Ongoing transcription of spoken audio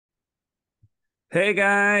Hey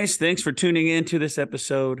guys, thanks for tuning in to this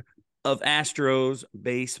episode of Astros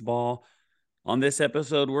Baseball. On this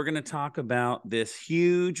episode, we're going to talk about this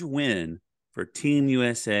huge win for Team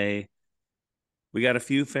USA. We got a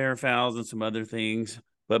few fair fouls and some other things.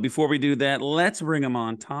 But before we do that, let's bring them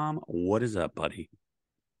on. Tom, what is up, buddy?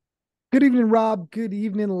 Good evening, Rob. Good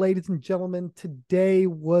evening, ladies and gentlemen. Today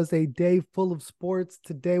was a day full of sports.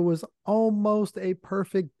 Today was almost a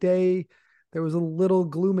perfect day. There was a little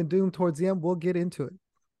gloom and doom towards the end. We'll get into it.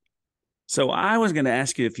 So I was going to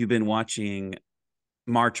ask you if you've been watching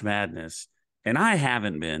March Madness, and I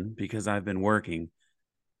haven't been because I've been working.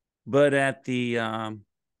 But at the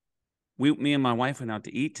me and my wife went out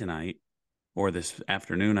to eat tonight, or this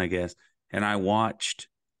afternoon, I guess, and I watched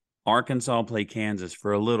Arkansas play Kansas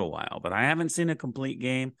for a little while, but I haven't seen a complete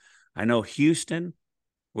game. I know Houston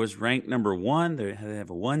was ranked number one. They have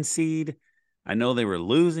a one seed. I know they were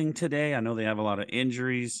losing today. I know they have a lot of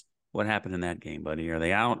injuries. What happened in that game, buddy? Are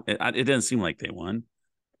they out? It doesn't seem like they won.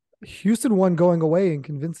 Houston won going away in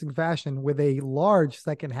convincing fashion with a large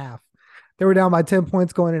second half. They were down by 10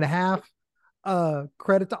 points going into half.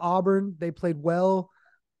 Credit to Auburn. They played well.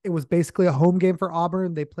 It was basically a home game for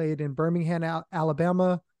Auburn. They played in Birmingham,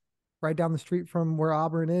 Alabama, right down the street from where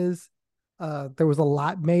Auburn is. There was a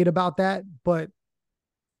lot made about that, but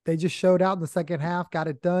they just showed out in the second half, got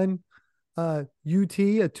it done. UT,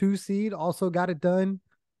 a 2 seed, also got it done.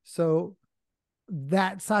 So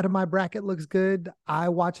that side of my bracket looks good. I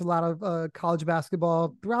watch a lot of college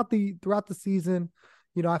basketball throughout the season.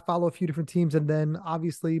 You know, I follow a few different teams, and then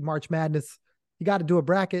obviously March Madness. You got to do a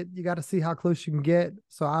bracket. You got to see how close you can get.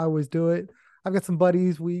 So I always do it. I've got some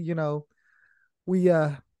buddies. We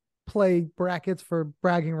play brackets for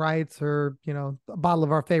bragging rights, or a bottle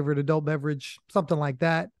of our favorite adult beverage, something like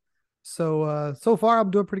that. So far I'm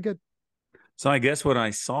doing pretty good. So I guess what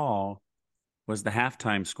I saw was the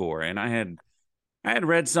halftime score, and I had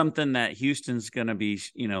read something that Houston's going to be,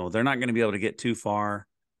 they're not going to be able to get too far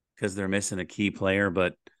because they're missing a key player.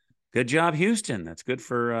 But good job, Houston. That's good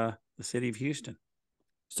for the city of Houston.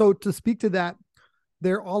 So to speak to that,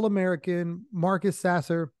 their All-American Marcus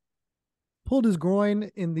Sasser pulled his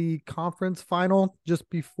groin in the conference final just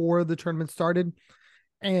before the tournament started,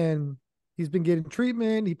 and he's been getting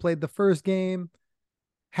treatment. He played the first game.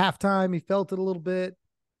 Halftime, he felt it a little bit,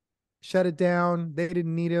 shut it down. They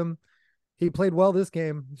didn't need him. He played well this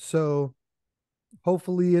game, so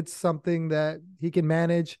hopefully it's something that he can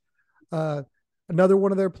manage. Uh, Another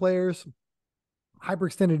one of their players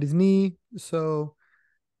hyperextended his knee, so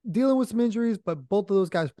dealing with some injuries, but both of those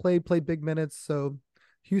guys played big minutes. So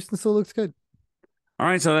Houston still looks good. All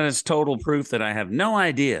right, so that is total proof that I have no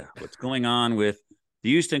idea what's going on with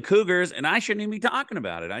the Houston Cougars, and I shouldn't even be talking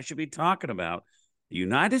about it. I should be talking about the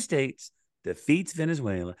United States defeats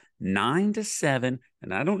Venezuela 9-7,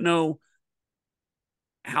 and I don't know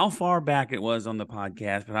how far back it was on the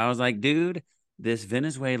podcast, but I was like, dude, this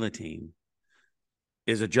Venezuela team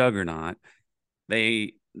is a juggernaut.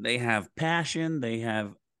 They have passion, they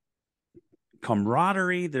have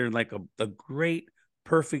camaraderie. They're like a great,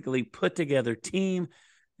 perfectly put together team.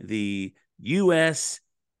 The U.S.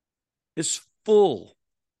 is full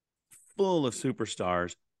of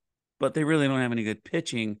superstars, but they really don't have any good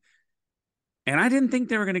pitching. And I didn't think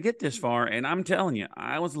they were going to get this far. And I'm telling you,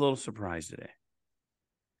 I was a little surprised today.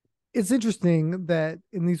 It's interesting that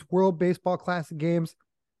in these World Baseball Classic games,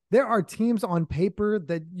 there are teams on paper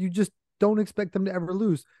that you just don't expect them to ever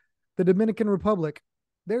lose. The Dominican Republic,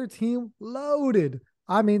 their team loaded.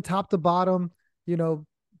 I mean, top to bottom, you know,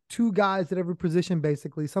 two guys at every position,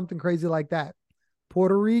 basically, something crazy like that.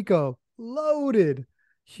 Puerto Rico, loaded,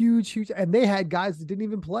 huge. And they had guys that didn't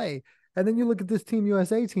even play. And then you look at this Team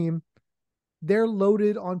USA team, they're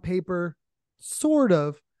loaded on paper, sort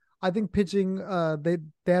of. I think pitching, they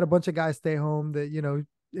had a bunch of guys stay home that,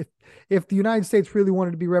 if the United States really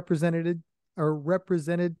wanted to be represented,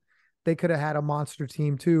 they could have had a monster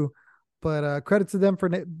team too. But credit to them for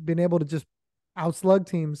being able to just outslug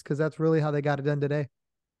teams, because that's really how they got it done today.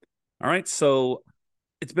 All right. So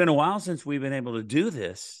it's been a while since we've been able to do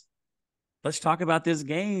this. Let's talk about this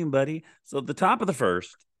game, buddy. So at the top of the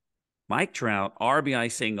first, Mike Trout,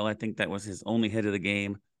 RBI single. I think that was his only hit of the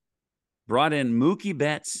game. Brought in Mookie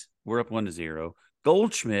Betts. We're up 1-0.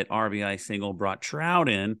 Goldschmidt, RBI single, brought Trout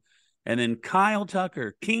in. And then Kyle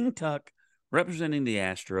Tucker, King Tuck, representing the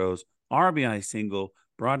Astros, RBI single,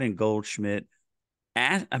 brought in Goldschmidt.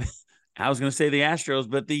 I was going to say the Astros,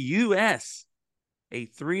 but the U.S., a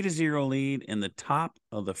 3-0 lead in the top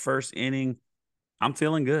of the first inning. I'm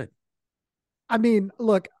feeling good. I mean,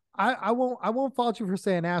 look, I won't fault you for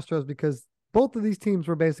saying Astros, because both of these teams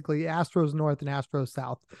were basically Astros North and Astros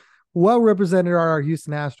South. Well represented are our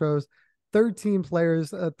Houston Astros. 13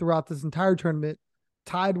 players throughout this entire tournament,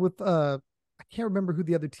 tied with I can't remember who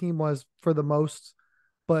the other team was for the most,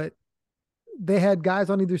 but they had guys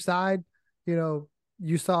on either side. You know,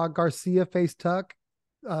 you saw Garcia face Tuck,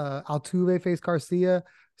 Altuve face Garcia.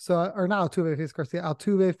 So, or not Altuve face Garcia,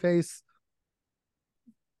 Altuve face.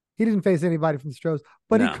 He didn't face anybody from the Stros,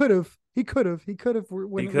 but he No, could have. He could have. He could have he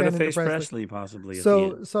when it could ran have into faced Presley. Presley possibly at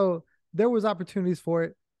the end. So there was opportunities for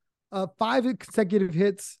it. 5 consecutive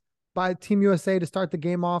hits by Team USA to start the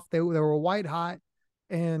game off. They were white hot,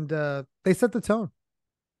 and they set the tone.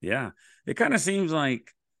 Yeah, it kind of seems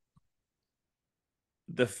like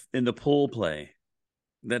in the pool play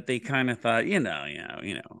that they kind of thought,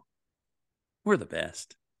 we're the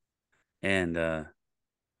best, and I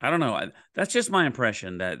don't know. That's just my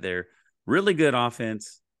impression that they're really good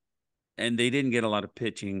offense, and they didn't get a lot of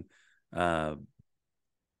pitching. But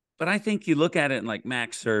I think you look at it and like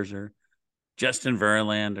Max Scherzer, Justin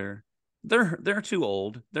Verlander, they're too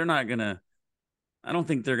old. They're not gonna. I don't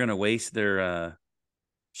think they're gonna waste their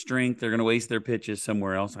strength. They're gonna waste their pitches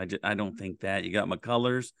somewhere else. I don't think that. You got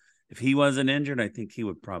McCullers. If he wasn't injured, I think he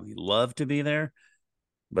would probably love to be there.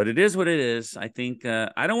 But it is what it is. I think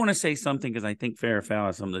I don't want to say something because I think fair or foul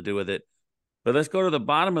has something to do with it. But let's go to the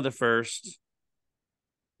bottom of the first.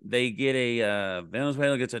 They get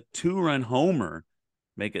Venezuela gets a 2-run homer,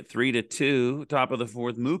 make it 3-2. Top of the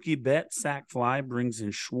fourth, Mookie Betts sac fly brings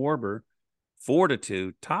in Schwarber,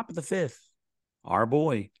 4-2. Top of the fifth, our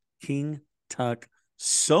boy King Tuck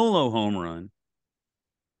solo home run,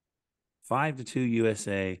 5-2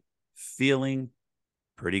 USA. Feeling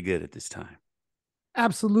pretty good at this time.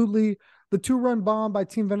 Absolutely. The 2-run bomb by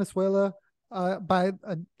Team Venezuela, by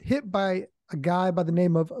a hit by a guy by the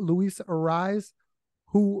name of Luis Ariz,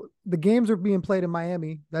 who the games are being played in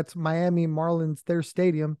Miami. That's Miami Marlins, their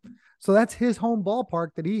stadium. So that's his home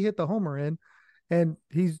ballpark that he hit the homer in, and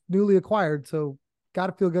he's newly acquired. So got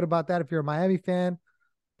to feel good about that if you're a Miami fan.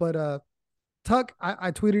 But Tuck, I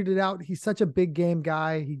tweeted it out. He's such a big game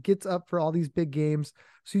guy. He gets up for all these big games.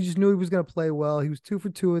 So you just knew he was going to play well. He was 2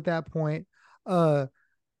 for 2 at that point.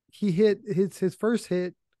 He hit his first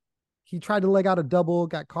hit. He tried to leg out a double,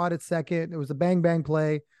 got caught at second. It was a bang bang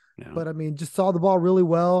play, Yeah. but I mean, just saw the ball really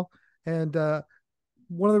well. And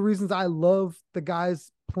one of the reasons I love the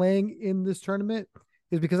guys playing in this tournament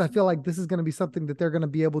is because I feel like this is going to be something that they're going to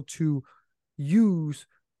be able to use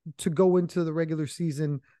to go into the regular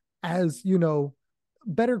season as,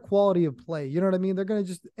 better quality of play. You know what I mean? They're going to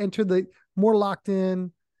just enter the more locked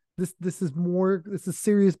in. This is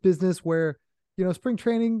serious business where, spring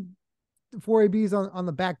training, 4ABs on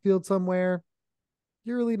the backfield somewhere.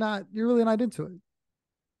 You're really not into it.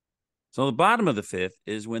 So the bottom of the fifth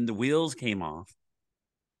is when the wheels came off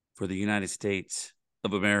for the United States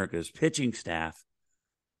of America's pitching staff.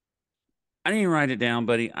 I didn't even write it down,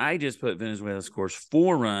 buddy. I just put Venezuela scores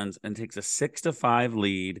 4 runs and takes a 6-5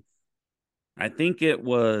 lead. I think it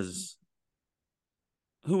was,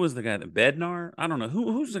 who was the guy that Bednar? I don't know.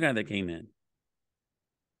 Who's the guy that came in?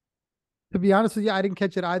 To be honest with you, I didn't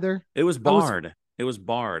catch it either. It was Bard. It was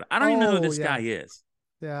Bard. I don't even know who this guy is.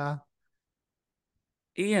 Yeah.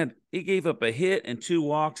 He gave up a hit and 2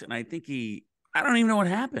 walks, and I don't even know what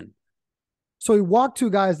happened. So he walked 2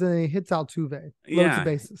 guys, then he hits Altuve. Loads of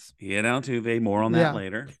bases. He hit Altuve. More on that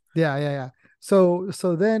later. Yeah. So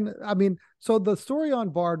then, so the story on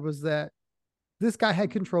Bard was that this guy had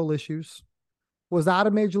control issues, was out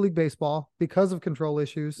of Major League Baseball because of control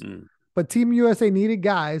issues. But Team USA needed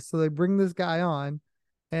guys, so they bring this guy on.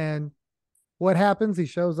 And what happens? He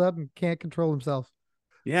shows up and can't control himself.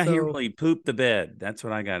 Yeah, he really pooped the bed. That's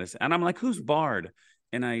what I got to say. And I'm like, who's Bard?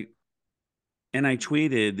 And I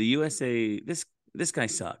tweeted the USA. This guy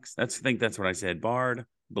sucks. I think that's what I said. Bard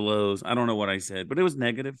blows. I don't know what I said, but it was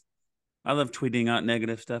negative. I love tweeting out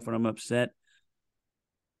negative stuff when I'm upset.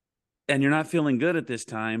 And you're not feeling good at this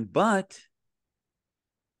time, but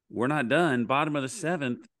we're not done. Bottom of the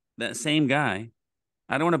 7th, that same guy.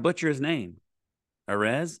 I don't want to butcher his name.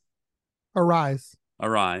 Ariz.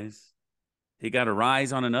 He got a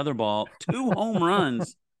rise on another ball. 2 home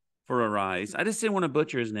runs for a rise. I just didn't want to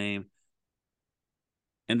butcher his name.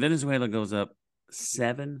 And Venezuela goes up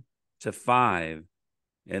 7-5.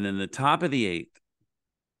 And then the top of the 8th,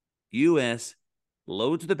 U.S.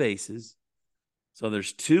 loads the bases. So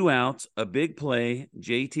there's 2 outs, a big play.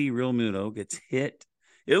 JT Realmuto gets hit.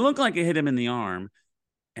 It looked like it hit him in the arm.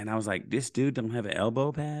 And I was like, this dude don't have an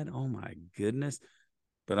elbow pad? Oh, my goodness.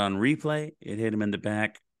 But on replay, it hit him in the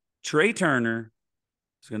back. Trey Turner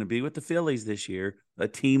is going to be with the Phillies this year, a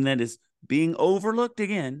team that is being overlooked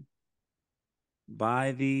again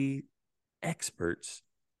by the experts.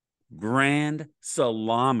 Grand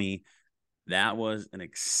salami. That was an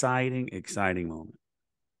exciting, exciting moment.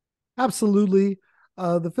 Absolutely.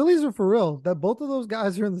 The Phillies are for real. That both of those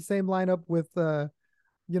guys are in the same lineup with a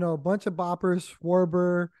bunch of boppers,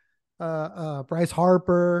 Schwarber, Bryce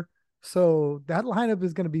Harper. So that lineup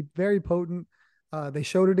is going to be very potent. They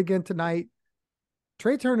showed it again tonight.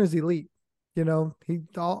 Trey Turner's elite. He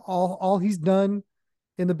all he's done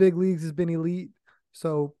in the big leagues has been elite.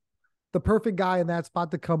 So the perfect guy in that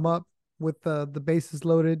spot to come up with the bases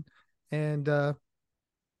loaded and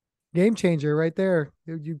game changer right there.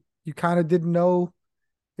 You kind of didn't know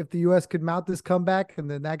if the U.S. could mount this comeback, and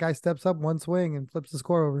then that guy steps up one swing and flips the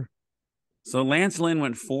score over. So Lance Lynn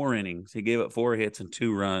went 4 innings. He gave up 4 hits and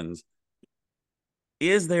 2 runs.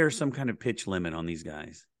 Is there some kind of pitch limit on these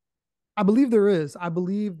guys? I believe there is. I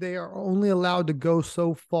believe they are only allowed to go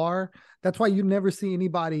so far. That's why you never see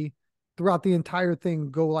anybody throughout the entire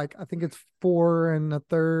thing go like, I think it's 4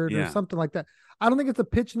 1/3 or Yeah. something like that. I don't think it's a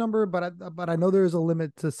pitch number, but I know there is a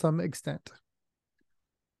limit to some extent.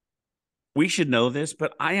 We should know this,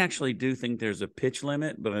 but I actually do think there's a pitch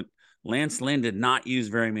limit, but Lance Lynn did not use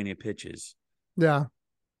very many pitches. Yeah.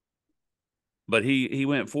 But he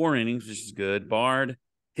went 4 innings, which is good. Bard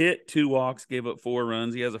hit 2 walks, gave up 4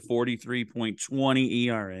 runs. He has a 43.20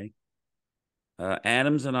 ERA.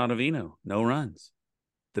 Adams and Ottavino, no runs.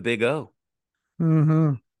 The big O.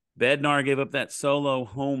 Mm-hmm. Bednar gave up that solo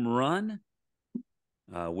home run.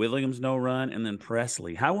 Williams, no run. And then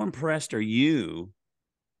Presley. How impressed are you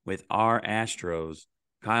with our Astros?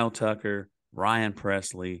 Kyle Tucker, Ryan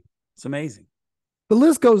Presley. It's amazing. The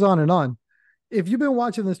list goes on and on. If you've been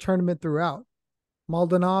watching this tournament throughout,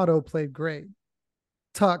 Maldonado played great.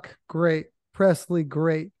 Tuck, great. Presley,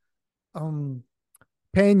 great.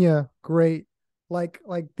 Pena, great. Like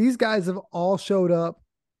these guys have all showed up.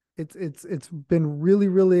 It's been really,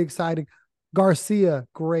 really exciting. Garcia,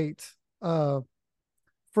 great.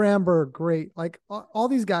 Framber, great. Like all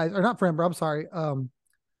these guys, or not Framber, I'm sorry.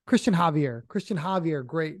 Christian Javier,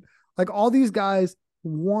 great. Like all these guys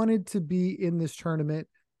wanted to be in this tournament,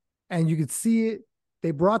 and you could see it.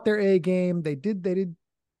 They brought their A game. They didn't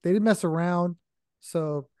mess around.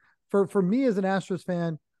 So for me as an Astros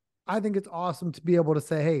fan, I think it's awesome to be able to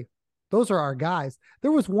say, hey, those are our guys.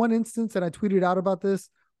 There was one instance, and I tweeted out about this,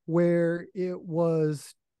 where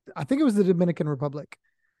I think it was the Dominican Republic.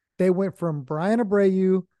 They went from Brian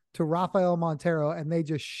Abreu to Rafael Montero, and they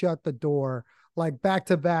just shut the door like back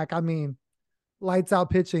to back. I mean, lights out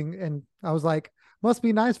pitching. And I was like, must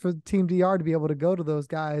be nice for Team DR to be able to go to those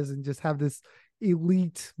guys and just have this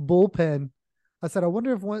elite bullpen. I said, I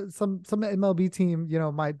wonder if some MLB team,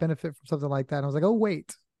 might benefit from something like that. And I was like, oh,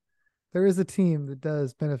 wait, there is a team that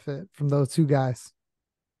does benefit from those two guys.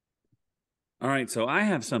 All right, so I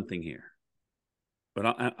have something here, but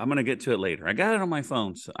I'm going to get to it later. I got it on my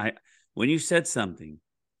phone. So when you said something,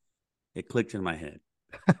 it clicked in my head.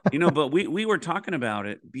 But we were talking about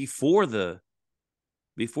it before the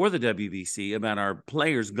WBC about our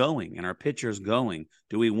players going and our pitchers going.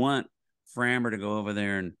 Do we want Framber to go over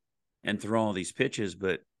there and throw all these pitches?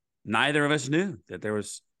 But neither of us knew that there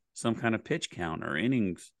was some kind of pitch count or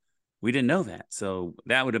innings. We didn't know that. So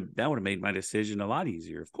that would have made my decision a lot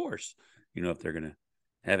easier, of course, if they're going to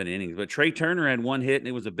have an innings. But Trey Turner had 1 hit, and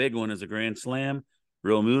it was a big one as a grand slam.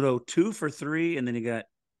 Real Muto, 2 for 3, and then he got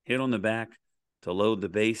hit on the back to load the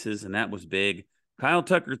bases, and that was big. Kyle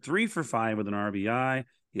Tucker, 3 for 5 with an RBI.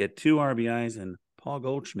 He had 2 RBIs, and Paul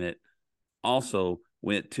Goldschmidt also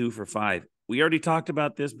went 2 for 5. We already talked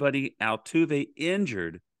about this, buddy. Altuve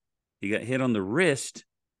injured. He got hit on the wrist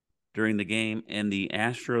during the game, and the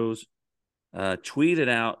Astros tweeted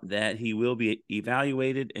out that he will be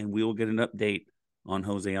evaluated, and we will get an update on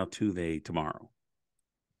Jose Altuve tomorrow.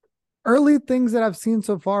 Early things that I've seen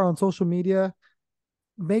so far on social media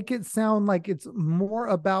make it sound like it's more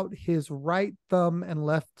about his right thumb and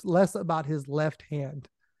less about his left hand.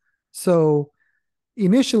 So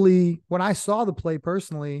initially, when I saw the play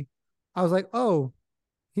personally, I was like, oh,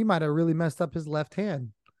 he might have really messed up his left hand.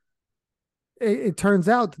 It turns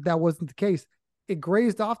out that wasn't the case. It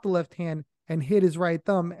grazed off the left hand and hit his right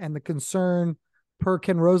thumb. And the concern per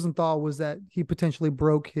Ken Rosenthal was that he potentially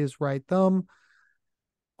broke his right thumb.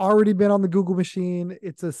 Already been on the Google machine.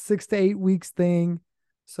 It's a 6 to 8 weeks thing.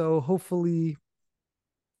 So hopefully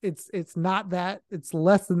it's not that. It's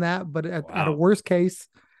less than that. But at a worst case,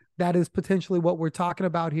 that is potentially what we're talking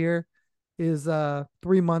about here is 3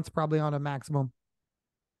 months probably on a maximum.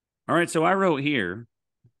 All right. So I wrote here,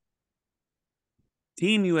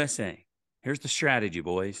 Team USA. Here's the strategy,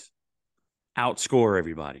 boys. Outscore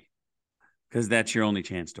everybody, because that's your only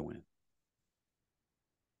chance to win.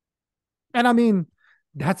 And I mean,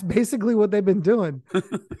 that's basically what they've been doing.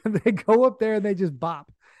 They go up there and they just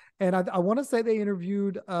bop. And I want to say they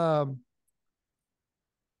interviewed the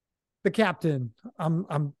captain.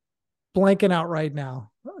 I'm blanking out right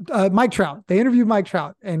now. Mike Trout. They interviewed Mike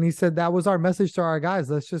Trout, and he said that was our message to our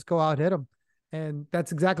guys. Let's just go out, hit them, and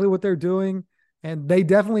that's exactly what they're doing. And they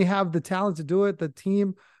definitely have the talent to do it. The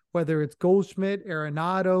team, whether it's Goldschmidt,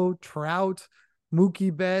 Arenado, Trout,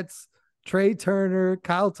 Mookie Betts, Trey Turner,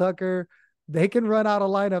 Kyle Tucker, they can run out a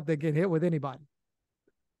lineup that can hit with anybody.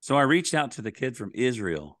 So I reached out to the kid from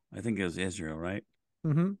Israel. I think it was Israel, right?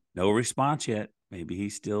 Mm-hmm. No response yet. Maybe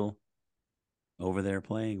he's still over there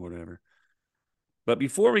playing, whatever. But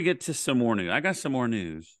before we get to some more news, I got some more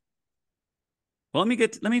news. Well,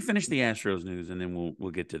 let me finish the Astros news, and then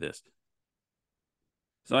we'll get to this.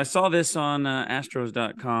 So I saw this on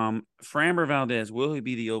Astros.com. Framber Valdez, will he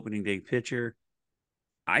be the opening day pitcher?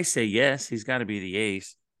 I say yes. He's got to be the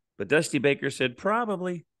ace. But Dusty Baker said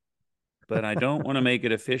probably, but I don't want to make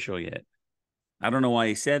it official yet. I don't know why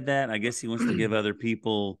he said that. I guess he wants to give other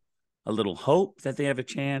people a little hope that they have a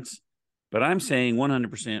chance. But I'm saying 100%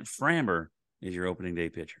 Framber is your opening day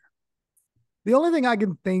pitcher. The only thing I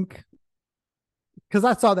can think, because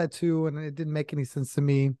I saw that too, and it didn't make any sense to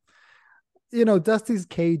me. You know, Dusty's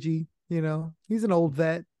cagey. You know, he's an old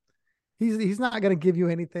vet. He's not going to give you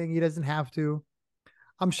anything. He doesn't have to.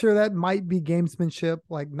 I'm sure that might be gamesmanship,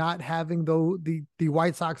 like not having the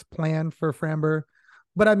White Sox plan for Framber.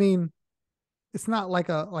 But I mean, it's not like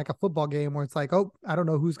a football game where it's like, oh, I don't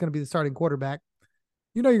know who's going to be the starting quarterback.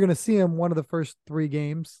 You know, you're going to see him one of the first 3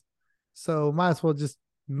 games, so might as well just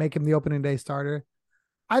make him the opening day starter.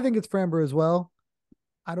 I think it's Framber as well.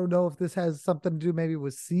 I don't know if this has something to do maybe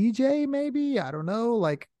with CJ. Maybe I don't know,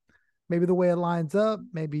 like maybe the way it lines up.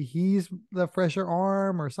 Maybe he's the fresher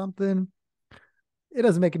arm or something. It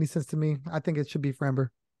doesn't make any sense to me. I think it should be Framber.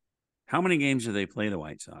 How many games do they play the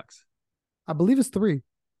White Sox? I believe it's 3.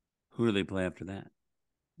 Who do they play after that?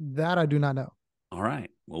 That I do not know. All right.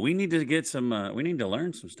 Well, we need to get some, we need to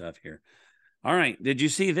learn some stuff here. All right. Did you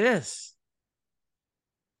see this?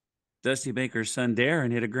 Dusty Baker's son,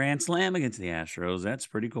 Darren, hit a grand slam against the Astros. That's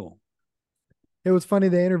pretty cool. It was funny.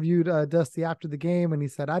 They interviewed Dusty after the game, and he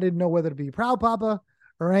said, I didn't know whether to be proud Papa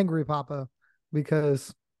or angry Papa,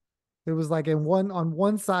 because it was like on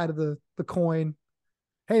one side of the coin,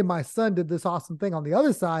 hey, my son did this awesome thing. On the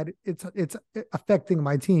other side, it's affecting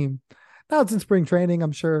my team. Now it's in spring training.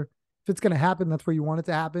 I'm sure if it's going to happen, that's where you want it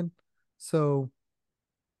to happen. So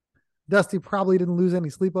Dusty probably didn't lose any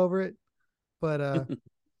sleep over it, but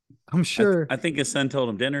I'm sure. I think his son told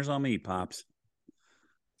him, dinner's on me, Pops.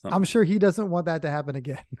 Something. I'm sure he doesn't want that to happen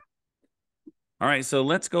again. All right, so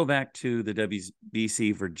let's go back to the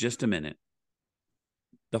WBC for just a minute.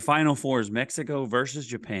 The Final Four is Mexico versus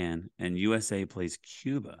Japan, and USA plays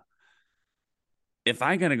Cuba. If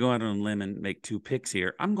I got to go out on a limb and make 2 picks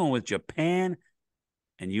here, I'm going with Japan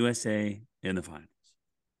and USA in the finals.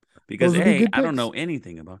 Because, A, I don't know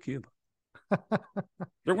anything about Cuba.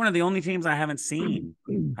 They're one of the only teams I haven't seen.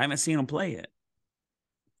 I haven't seen them play yet.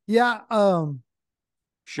 Yeah.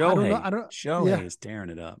 Shohei is tearing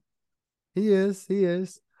it up. He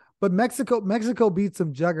is. But Mexico beat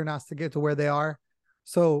some juggernauts to get to where they are.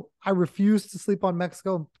 So I refuse to sleep on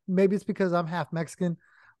Mexico. Maybe it's because I'm half Mexican,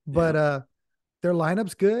 but their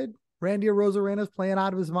lineup's good. Randy Arozarena's playing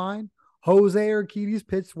out of his mind. Jose Urquidy's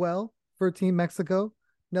pitched well for Team Mexico,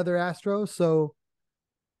 another Astro. So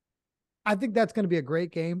I think that's going to be a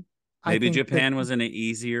great game. Maybe Japan was in an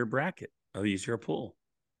easier bracket, an easier pool.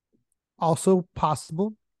 Also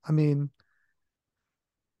possible. I mean,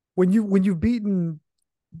 when you've beaten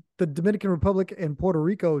the Dominican Republic and Puerto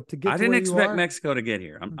Rico to get, I didn't expect Mexico to get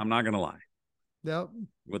here. I'm not going to lie. Yep.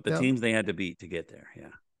 With the teams they had to beat to get there, yeah.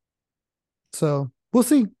 So we'll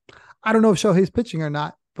see. I don't know if Shohei's pitching or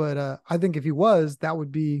not, but I think if he was, that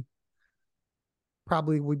would be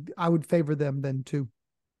I would favor them then too.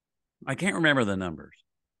 I can't remember the numbers,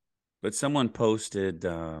 but someone posted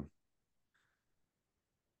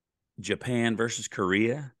Japan versus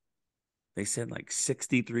Korea. They said like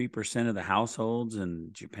 63% of the households in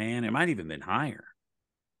Japan. It might even been higher.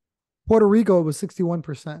 Puerto Rico was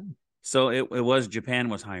 61%. So it was Japan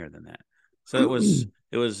was higher than that. So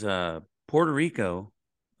it was Puerto Rico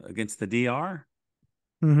against the DR.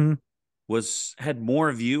 Mm-hmm. Had more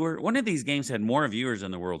viewers. One of these games had more viewers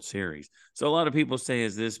than the World Series. So a lot of people say,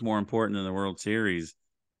 is this more important than the World Series?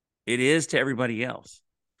 It is to everybody else.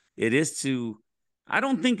 It is to, I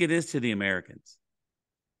don't think it is to the Americans.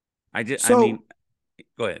 I mean,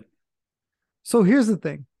 go ahead. So here's the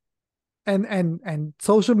thing. And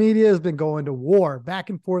social media has been going to war back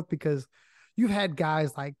and forth because you've had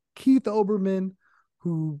guys like Keith Olbermann,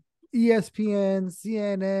 who ESPN,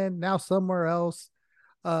 CNN, now somewhere else,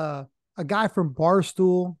 a guy from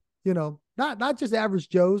Barstool not just average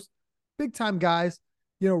Joes, big time guys,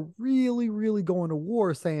 really, really going to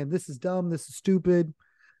war saying this is dumb, this is stupid,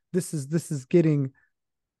 this is getting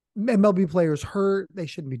MLB players hurt, they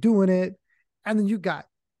shouldn't be doing it. And then you got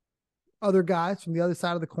other guys from the other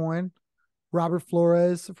side of the coin, Robert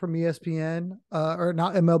Flores from ESPN, or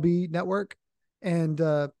not MLB Network, and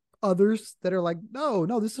others that are like,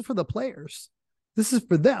 no, this is for the players. This is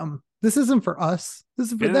for them. This isn't for us.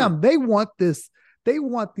 This is for them. They want this. They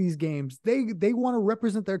want these games. They want to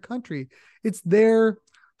represent their country. It's their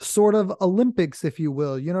sort of Olympics, if you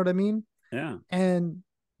will. You know what I mean? Yeah. And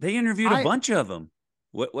they interviewed a bunch of them.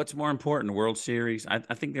 What's more important, World Series? I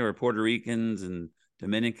think there were Puerto Ricans and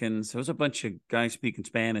Dominicans. There was a bunch of guys speaking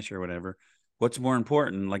Spanish or whatever. What's more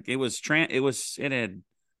important? Like it had,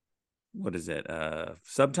 what is it?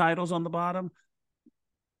 Subtitles on the bottom,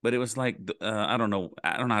 but it was like, I don't know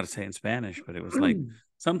how to say it in Spanish, but it was like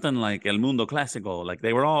something like El Mundo Clásico. Like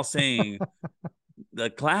they were all saying the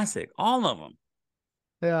classic, all of them.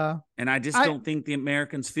 Yeah. And I just don't think the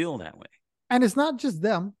Americans feel that way. And it's not just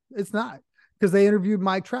them. It's not, because they interviewed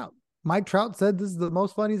Mike Trout. Mike Trout said this is the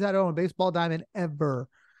most fun he's had on a baseball diamond ever.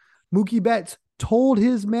 Mookie Betts told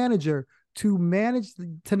his manager to manage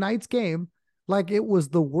tonight's game like it was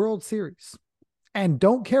the World Series and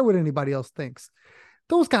don't care what anybody else thinks.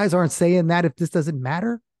 Those guys aren't saying that if this doesn't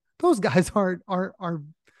matter. Those guys aren't,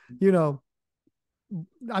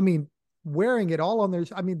 wearing it all on their,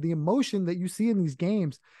 the emotion that you see in these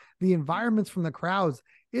games, the environments from the crowds,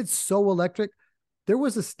 it's so electric. There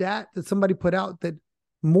was a stat that somebody put out that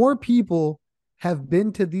more people have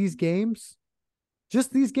been to these games,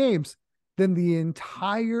 just these games, than the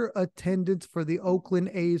entire attendance for the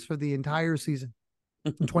Oakland A's for the entire season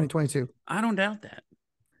in 2022. I don't doubt that.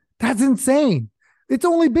 That's insane. It's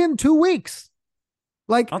only been 2 weeks.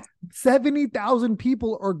 Like 70,000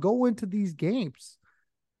 people are going to these games.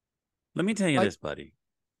 Let me tell you this, buddy.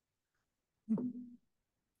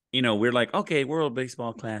 We're like, okay, World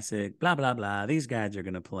Baseball Classic, blah, blah, blah. These guys are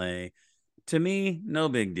going to play. To me, no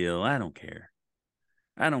big deal. I don't care.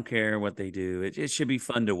 I don't care what they do. It should be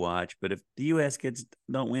fun to watch. But if the U.S. kids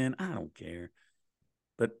don't win, I don't care.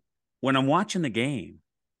 But when I'm watching the game,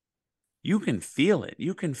 you can feel it.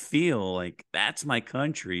 You can feel like that's my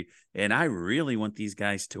country, and I really want these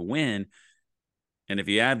guys to win. And if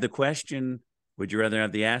you add the question, would you rather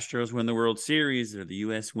have the Astros win the World Series or the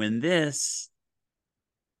U.S. win this?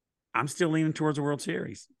 I'm still leaning towards the World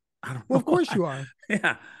Series. I don't know. Well, of course you are.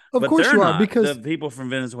 Yeah. Of course you are, because the people from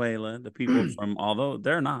Venezuela, the people from, although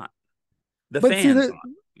they're not. The but fans.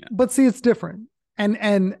 But see, it's different.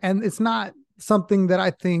 And it's not something that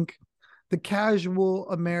I think the casual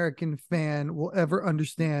American fan will ever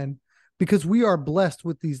understand, because we are blessed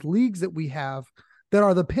with these leagues that we have that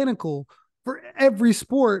are the pinnacle for every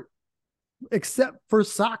sport except for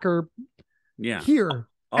soccer. Yeah. Here.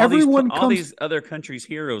 All these other countries'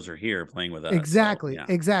 heroes are here playing with us. Exactly. So,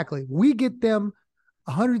 yeah. Exactly. We get them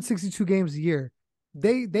 162 games a year.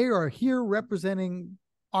 They are here representing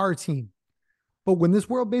our team. But when this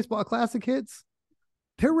World Baseball Classic hits,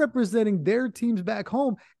 they're representing their teams back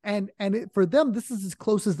home. And for them, this is as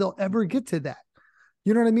close as they'll ever get to that.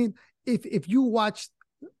 You know what I mean? If you watch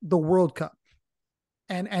the World Cup,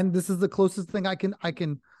 and this is the closest thing I can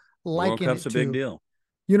liken World Cup's it to. A big deal.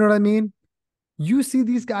 You know what I mean? You see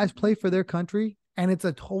these guys play for their country, and it's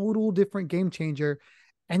a total different game changer.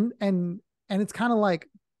 And it's kind of like,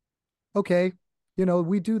 okay,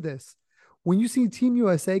 we do this. When you see Team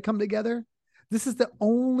USA come together, this is the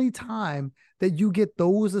only time that you get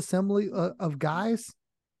those assembly of guys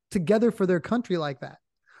together for their country like that.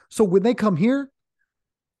 So when they come here,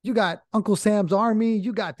 you got Uncle Sam's Army,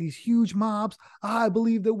 you got these huge mobs. I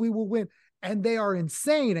believe that we will win. And they are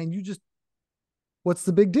insane. And you just, what's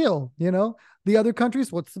the big deal? The other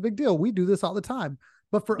countries, what's the big deal? We do this all the time.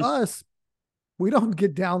 But for us, we don't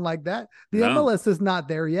get down like that. The MLS is not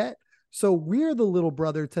there yet. So we're the little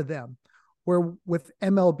brother to them. Where with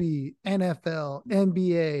MLB, NFL,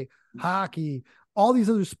 NBA, hockey, all these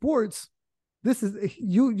other sports, this is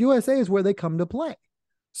USA is where they come to play.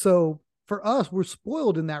 So for us, we're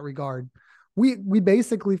spoiled in that regard. We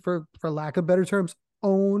basically, for lack of better terms,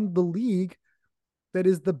 own the league that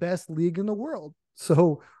is the best league in the world.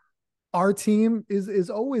 So our team is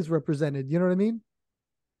always represented. You know what I mean?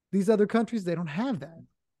 These other countries, they don't have that.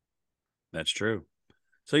 That's true.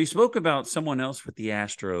 So you spoke about someone else with the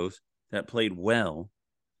Astros that played well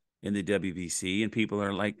in the WBC, and people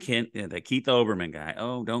are like, the Keith Olbermann guy.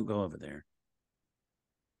 Oh, don't go over there.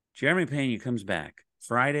 Jeremy Pena comes back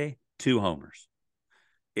Friday, 2 homers.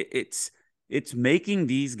 It's making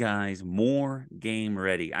these guys more game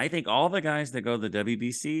ready. I think all the guys that go to the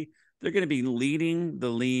WBC, they're going to be leading the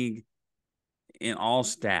league in all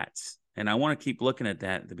stats. And I want to keep looking at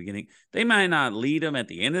that at the beginning. They might not lead them at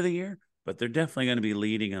the end of the year, but they're definitely going to be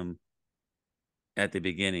leading them at the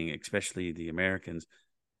beginning, especially the Americans.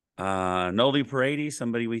 Noli Paredes,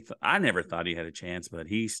 somebody I never thought he had a chance, but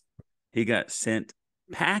he got sent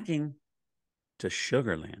packing to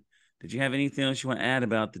Sugarland. Did you have anything else you want to add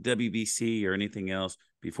about the WBC or anything else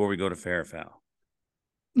before we go to fair or foul?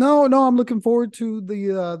 No, I'm looking forward to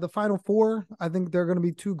the Final Four. I think they're going to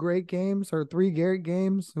be two great games or three great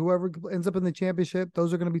games. Whoever ends up in the championship,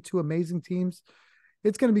 those are going to be two amazing teams.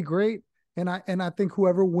 It's going to be great, and I think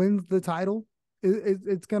whoever wins the title,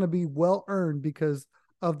 it's going to be well earned because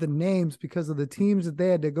of the names, because of the teams that they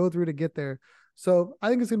had to go through to get there. So I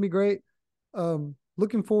think it's going to be great.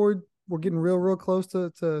 Looking forward. We're getting real close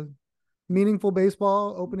to meaningful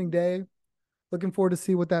baseball opening day. Looking forward to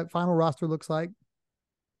see what that final roster looks like.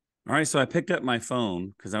 All right, so I picked up my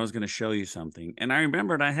phone because I was going to show you something, and I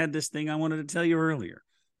remembered I had this thing I wanted to tell you earlier.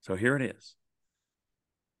 So here it is.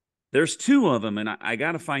 There's two of them, and I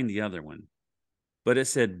got to find the other one. But it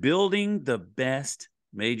said building the best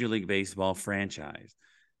Major League Baseball franchise,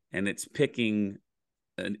 and it's picking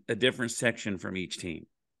a different section from each team.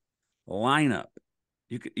 Lineup.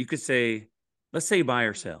 You could say, let's say buy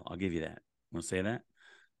or sell. I'll give you that. Want to say that?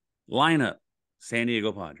 Lineup, San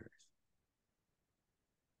Diego Padres.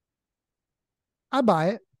 I buy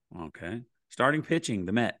it. Okay. Starting pitching,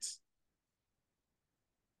 the Mets.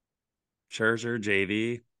 Scherzer,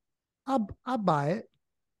 JV. I buy it.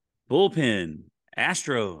 Bullpen,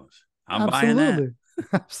 Astros. I'm buying Absolutely.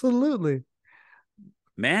 that. Absolutely.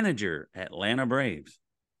 Manager, Atlanta Braves.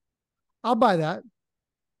 I'll buy that.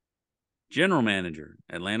 General manager,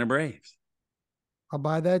 Atlanta Braves. I'll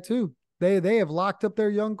buy that too. They have locked up their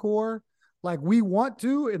young core like we want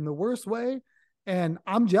to in the worst way. And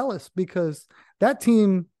I'm jealous because that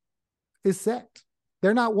team is set.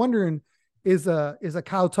 They're not wondering, is a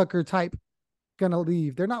Kyle Tucker type going to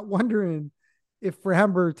leave? They're not wondering if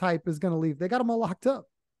Framber type is going to leave. They got them all locked up.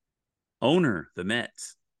 Owner, the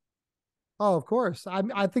Mets. Oh, of course.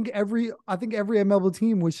 I think every MLB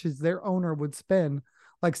team wishes their owner would spend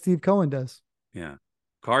like Steve Cohen does. Yeah.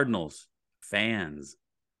 Cardinals, fans.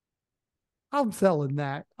 I'm selling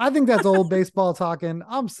that. I think that's old baseball talking.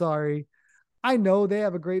 I'm sorry. I know they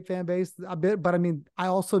have a great fan base a bit, but I mean, I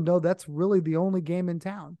also know that's really the only game in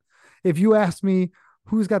town. If you ask me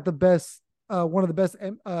who's got the best, one of the best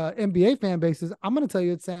NBA fan bases, I'm going to tell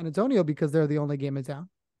you it's San Antonio because they're the only game in town.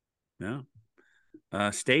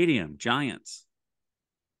 Yeah. Stadium, Giants.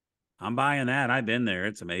 I'm buying that. I've been there.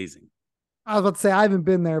 It's amazing. I was about to say I haven't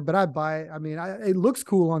been there, but I buy it. I mean, it looks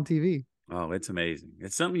cool on TV. Oh, it's amazing.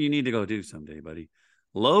 It's something you need to go do someday, buddy.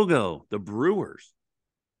 Logo, the Brewers.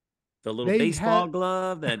 The little baseball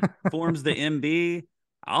glove that forms the MB.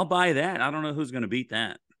 I'll buy that. I don't know who's going to beat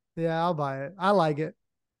that. Yeah, I'll buy it. I like it.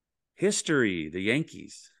 History, the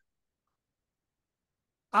Yankees.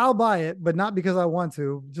 I'll buy it, but not because I want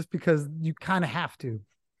to, just because you kind of have to.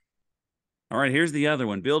 All right, here's the other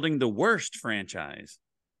one. Building the worst franchise.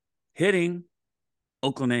 Hitting,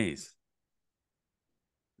 Oakland A's.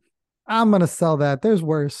 I'm going to sell that. There's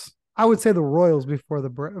worse. I would say the Royals before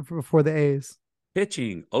the A's.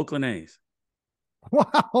 Pitching, Oakland A's. Wow.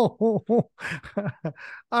 All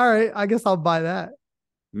right. I guess I'll buy that.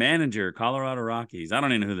 Manager, Colorado Rockies. I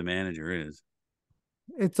don't even know who the manager is.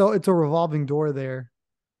 It's a revolving door there.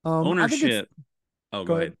 Ownership.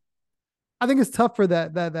 Go ahead. I think it's tough for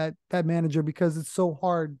that manager because it's so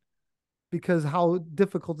hard because how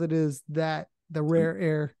difficult it is that the rare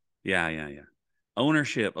air. Yeah.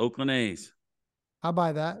 Ownership, Oakland A's. I'll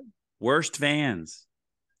buy that. Worst fans,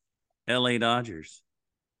 LA Dodgers.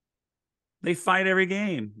 They fight every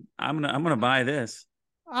game. I'm gonna buy this.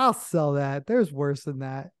 I'll sell that. There's worse than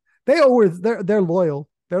that. They're loyal.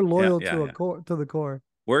 They're loyal to the core.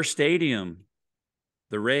 Worst stadium,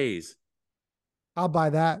 the Rays. I'll buy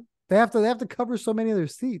that. They have to cover so many of their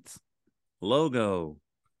seats. Logo,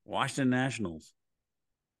 Washington Nationals.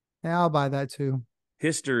 Yeah, I'll buy that too.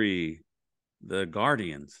 History, the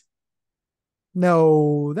Guardians.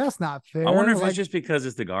 No, that's not fair. I wonder if it's just because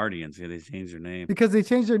it's the Guardians. Yeah, they changed their name. Because they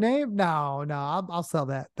changed their name? No, I'll sell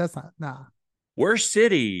that. That's not, nah. Worst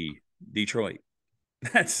city, Detroit.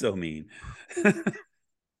 That's so mean.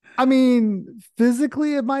 I mean,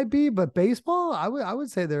 physically it might be, but baseball, I would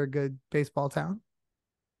say they're a good baseball town.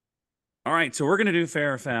 All right, so we're going to do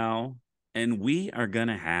fair or foul, and we are going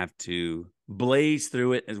to have to blaze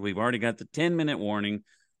through it as we've already got the 10-minute warning.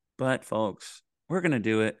 But, folks, we're going to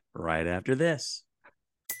do it right after this.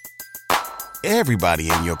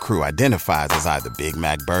 Everybody in your crew identifies as either Big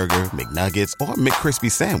Mac Burger, McNuggets, or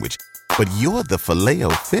McCrispy Sandwich. but you're the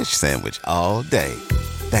Filet-O-Fish Sandwich all day.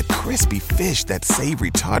 That crispy fish, that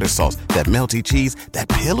savory tartar sauce, that melty cheese, that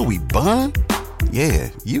pillowy bun. Yeah,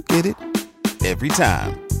 you get it. Every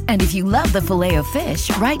time. And if you love the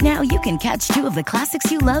Filet-O-Fish, right now you can catch two of the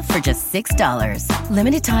classics you love for just $6.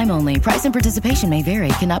 Limited time only. Price and participation may vary.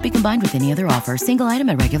 Cannot be combined with any other offer. Single item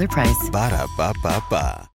at regular price.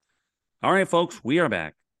 Ba-da-ba-ba-ba. All right, folks, we are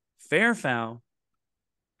back. Fair, foul.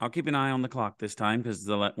 I'll keep an eye on the clock this time because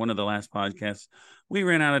one of the last podcasts, we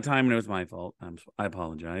ran out of time and it was my fault. I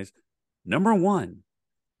apologize. Number one,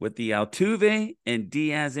 with the Altuve and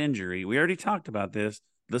Diaz injury, we already talked about this.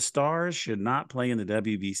 The Stars should not play in the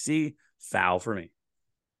WBC. Foul for me.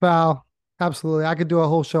 Foul. Absolutely. I could do a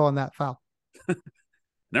whole show on that. Foul.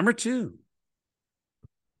 Number two,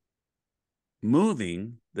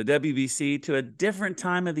 moving the WBC to a different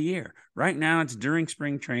time of the year. Right now, it's during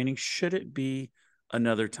spring training. Should it be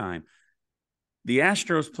another time? The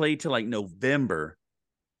Astros play till like November,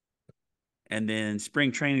 and then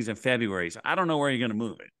spring training's in February. So I don't know where you're going to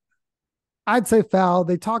move it. I'd say foul.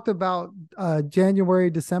 They talked about January,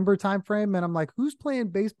 December timeframe, and I'm like, who's playing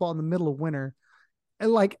baseball in the middle of winter,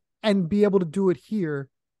 and be able to do it here,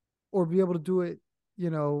 or be able to do it,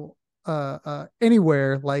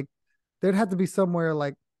 anywhere. Like there'd have to be somewhere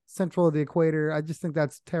like central of the equator. I just think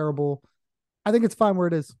that's terrible. I think it's fine where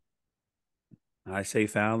it is. I say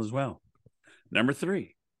foul as well. Number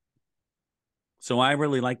three. So I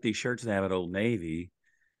really like these shirts they have at Old Navy.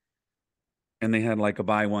 And they had like a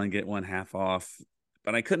buy one, get one half off.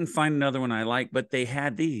 But I couldn't find another one I liked. But they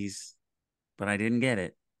had these, but I didn't get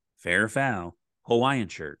it. Fair, foul. Hawaiian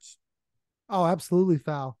shirts. Oh, absolutely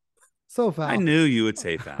foul. So foul. I knew you would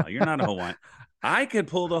say foul. You're not a Hawaiian. I could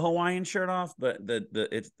pull the Hawaiian shirt off, but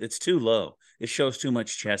it's too low. It shows too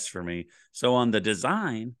much chest for me. So on the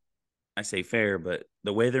design, I say fair, but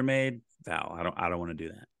the way they're made, foul. I don't want to do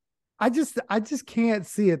that. I just can't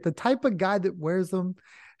see it. The type of guy that wears them.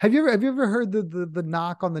 Have you ever heard the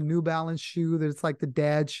knock on the New Balance shoe that it's like the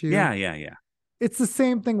dad shoe? Yeah. It's the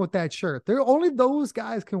same thing with that shirt. There only those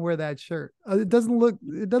guys can wear that shirt. It doesn't look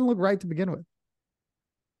right to begin with.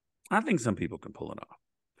 I think some people can pull it off.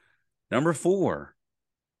 Number four,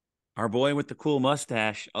 our boy with the cool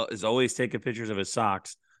mustache is always taking pictures of his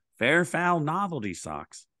socks. Fair, foul, novelty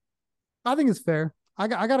socks. I think it's fair. I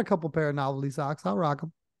got a couple pair of novelty socks. I'll rock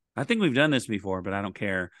them. I think we've done this before, but I don't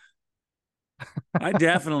care. I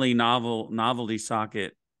definitely novelty sock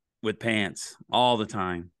it with pants all the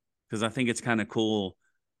time because I think it's kind of cool.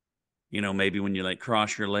 Maybe when you like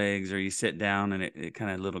cross your legs or you sit down and it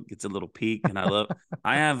kind of gets a little peak. And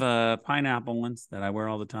I have pineapple ones that I wear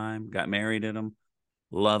all the time. Got married in them.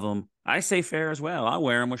 Love them. I say fair as well. I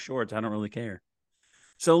wear them with shorts. I don't really care.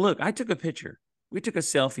 So look, I took a picture. We took a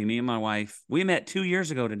selfie, me and my wife. We met 2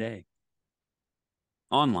 years ago today.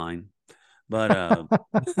 Online. But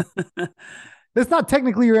it's not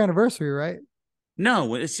technically your anniversary, right?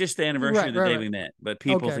 No, it's just the anniversary of the day we met. But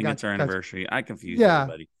people think it's our anniversary. I confuse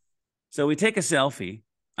everybody. So we take a selfie.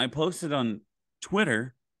 I posted on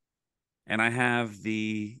Twitter, and I have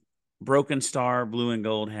the Broken Star blue and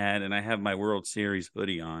gold hat, and I have my World Series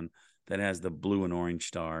hoodie on that has the blue and orange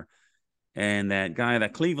star. And that guy,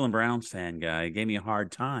 that Cleveland Browns fan guy, gave me a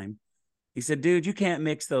hard time. He said, dude, you can't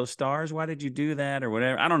mix those stars. Why did you do that or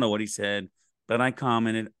whatever? I don't know what he said, but I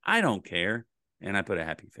commented, I don't care. And I put a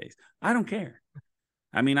happy face. I don't care.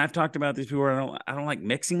 I mean, I've talked about this before. I don't like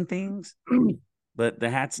mixing things, but the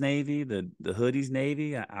hat's navy, the hoodie's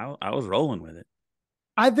navy. I was rolling with it.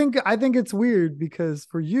 I think it's weird because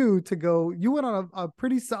for you to go, you went on a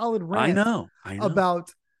pretty solid rant. I know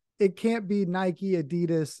about it can't be Nike,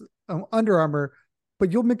 Adidas, Under Armour,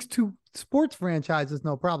 but you'll mix two sports franchises,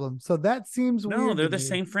 no problem. So that seems weird. No, they're the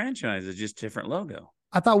same franchise. It's just different logo.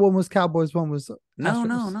 I thought one was Cowboys, one was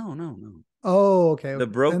Astros. No. Oh, okay. The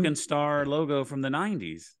Broken Star logo from the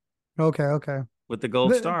 90s. Okay. With the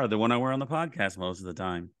gold star, the one I wear on the podcast most of the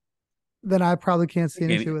time. Then I probably can't see an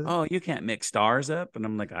issue with it. Oh, you can't mix stars up? And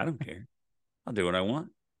I'm like, I don't care. I'll do what I want.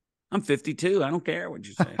 I'm 52. I don't care what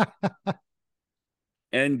you say.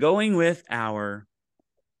 And going with our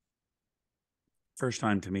first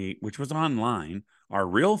time to meet, which was online, our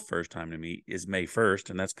real first time to meet is May 1st,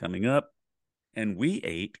 and that's coming up. And we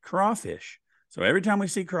ate crawfish. So every time we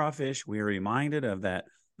see crawfish, we're reminded of that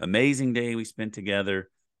amazing day we spent together,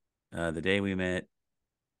 the day we met.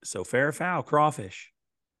 So fair or foul, crawfish.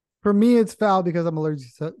 For me, it's foul because I'm allergic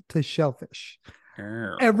to shellfish.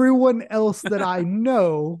 Everyone else that I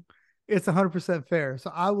know, it's 100% fair.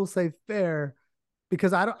 So I will say fair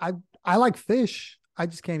because I like fish. I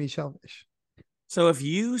just can't eat shellfish. So if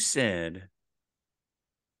you said,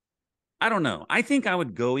 I don't know, I think I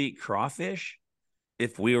would go eat crawfish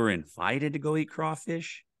if we were invited to go eat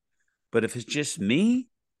crawfish. But if it's just me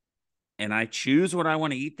and I choose what I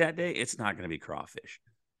want to eat that day, it's not going to be crawfish.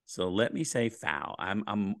 So let me say foul.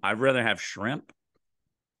 I'd rather have shrimp.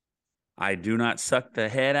 I do not suck the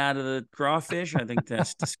head out of the crawfish. I think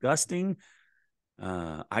that's disgusting.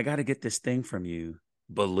 I got to get this thing from you.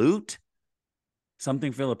 Balut,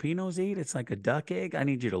 something Filipinos eat. It's like a duck egg. I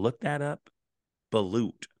need you to look that up.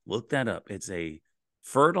 Balut, look that up. It's a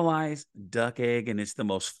fertilized duck egg, and it's the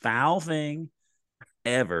most foul thing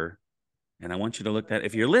ever. And I want you to look that.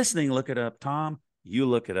 If you're listening, look it up. Tom, you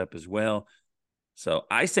look it up as well. So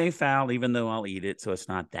I say foul, even though I'll eat it, so it's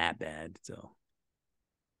not that bad. So,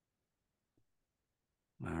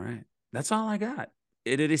 all right. That's all I got.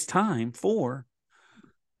 It is time for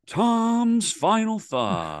Tom's final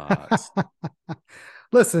thoughts.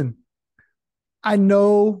 Listen, I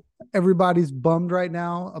know everybody's bummed right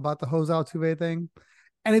now about the Jose Altuve thing,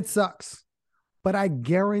 and it sucks. But I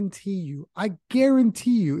guarantee you,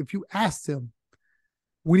 if you asked him,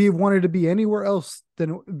 would he have wanted to be anywhere else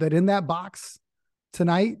than in that box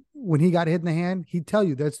tonight when he got hit in the hand? He'd tell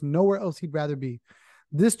you there's nowhere else he'd rather be.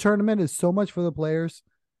 This tournament is so much for the players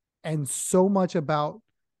and so much about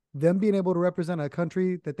them being able to represent a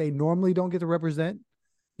country that they normally don't get to represent.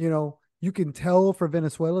 You know, you can tell for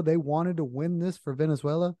Venezuela, they wanted to win this for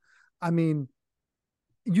Venezuela. I mean,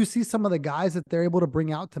 you see some of the guys that they're able to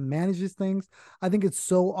bring out to manage these things. I think it's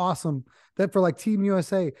so awesome that for like Team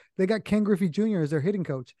USA, they got Ken Griffey Jr. as their hitting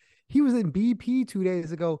coach. He was in BP 2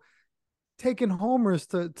 days ago, taking homers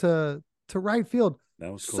to right field.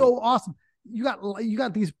 That was cool. So awesome. You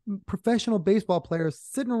got these professional baseball players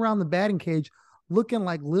sitting around the batting cage, looking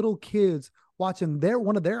like little kids watching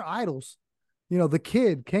one of their idols. You know, the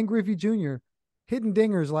kid, Ken Griffey Jr., hitting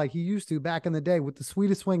dingers like he used to back in the day with the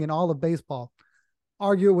sweetest swing in all of baseball.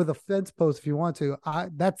 Argue it with a fence post if you want to.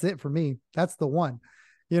 That's it for me. That's the one.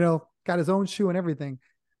 You know, got his own shoe and everything.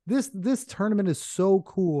 This tournament is so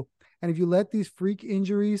cool. And if you let these freak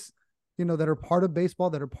injuries, you know, that are part of baseball,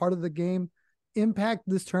 that are part of the game, impact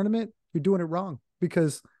this tournament, you're doing it wrong,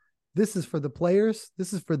 because this is for the players.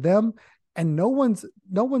 This is for them. And no one's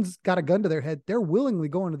got a gun to their head. They're willingly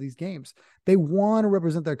going to these games. They want to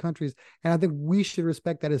represent their countries. And I think we should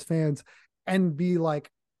respect that as fans and be like,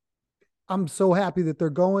 I'm so happy that they're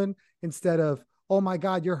going, instead of, oh my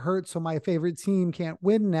God, you're hurt, so my favorite team can't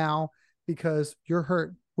win now because you're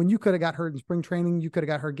hurt. When you could have got hurt in spring training, you could have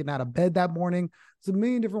got hurt getting out of bed that morning. There's a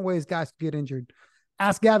million different ways guys could get injured.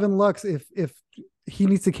 Ask Gavin Lux if he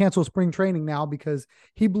needs to cancel spring training now because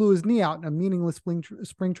he blew his knee out in a meaningless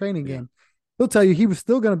spring training game. He'll tell you he was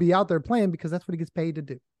still going to be out there playing because that's what he gets paid to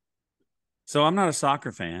do. So I'm not a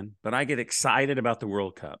soccer fan, but I get excited about the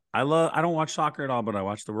World Cup. I don't watch soccer at all, but I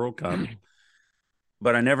watch the World Cup.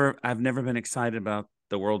 But I've never been excited about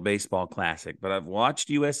the World Baseball Classic. But I've watched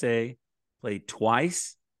USA play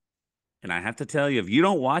twice, and I have to tell you, if you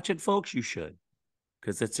don't watch it, folks, you should,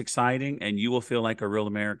 because it's exciting, and you will feel like a real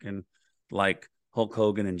American, like Hulk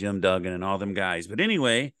Hogan and Jim Duggan and all them guys. But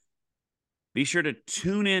anyway, be sure to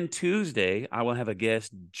tune in Tuesday. I will have a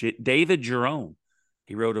guest, David Jerome.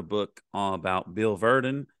 He wrote a book about Bill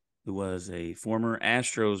Verdon, who was a former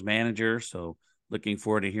Astros manager. So looking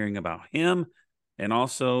forward to hearing about him. And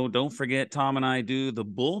also, don't forget, Tom and I do the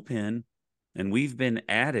bullpen, and we've been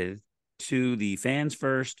added to the Fans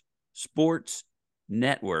First Sports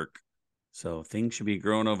Network. So things should be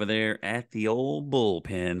growing over there at the old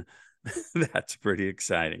bullpen. That's pretty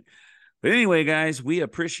exciting. But anyway, guys, we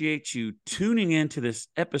appreciate you tuning in to this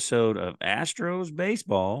episode of Astros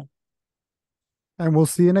Baseball. And we'll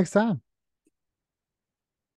see you next time.